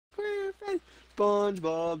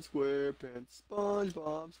SpongeBob SquarePants,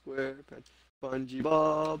 SpongeBob SquarePants,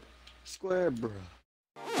 SpongeBob SquareBro.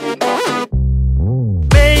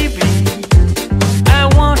 Baby, I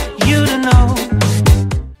want you to know.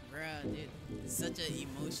 Bruh, dude, it's such an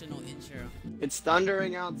emotional intro. It's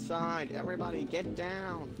thundering outside. Everybody get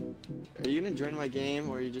down. Are you gonna join my game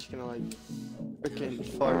or are you just gonna like freaking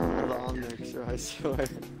fart from the Omnix, I swear.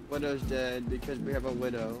 Widow's dead because we have a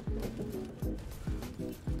widow.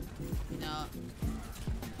 No.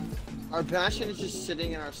 Our Bastion is just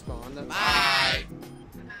sitting in our spawn. That's Bye!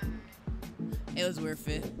 It was worth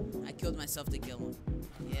it. I killed myself to kill him.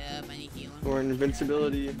 Yeah, I need healing. or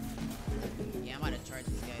invincibility. Yeah, I'm about to charge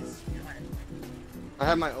these guys. I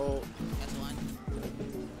have my ult. That's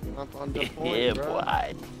one. Up on the point, Yeah, bro.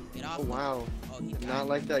 boy. Get off. Oh wow. Oh, he died. Not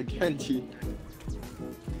like that Genji.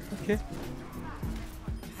 Okay.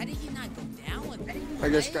 How did he not go down with me? I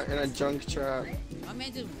just got in a junk trap. My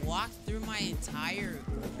man just walked through my entire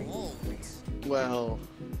ult. Well,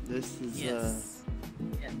 this is Yes.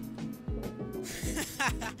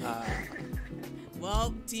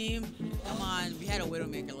 Well, team, come on. We had a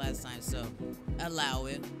Widowmaker last time, so allow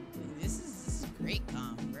it. This is great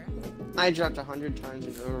comp, bro. I dropped 100 times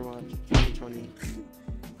in Overwatch 2020.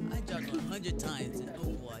 I dropped 100 times in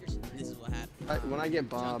Overwatch. This is what happened. When I get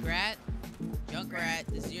Bob. Junkrat,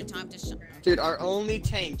 this is your time to shine. Dude, our only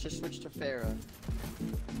tank just switched to Pharah.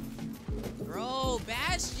 Bro,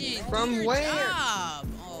 Bastion, From do your where? job.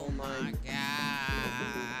 Oh, Oh my my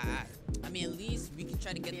god. I mean, at least we can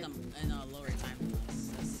try to get them in a lower time than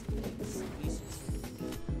us. That's at least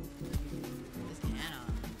this Anna.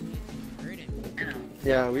 She's hurting me.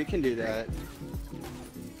 Yeah, we can do that.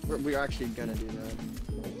 We're actually gonna do that.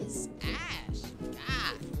 This Ash.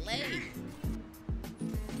 God, late.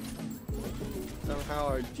 Somehow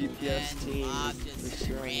our DPS And team Bob is just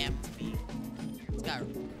showing. ramped me. It's got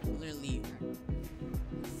literally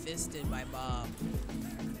fisted by Bob.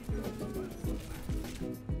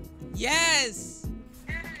 Yes!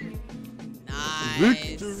 Nice.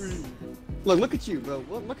 Victory! Look at you, bro.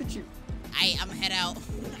 Look at you. I'm head out.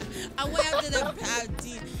 I went after the bad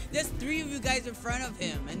team. There's 3 of you guys in front of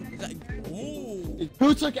him, and like, ooh.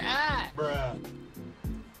 Who took at? Bruh.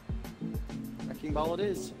 Wrecking ball it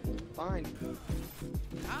is. Fine.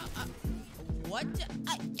 What?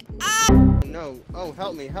 No. Oh,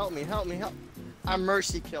 help me, help me, help me, help. A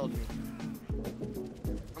Mercy killed me.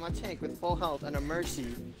 I'm a tank with full health and a Mercy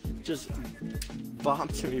just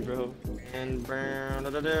bombed me, bro. And How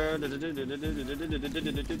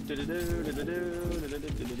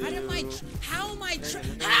am I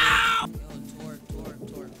how? Yo, Torque,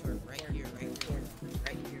 right here.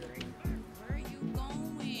 Where are you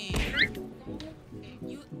going?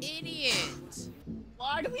 You idiot.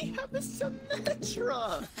 why do we have a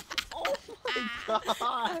Symmetra? Oh my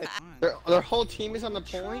god. Their whole team is on the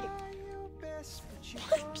point?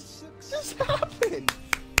 What just happened?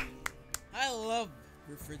 I love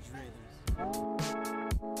refrigerators.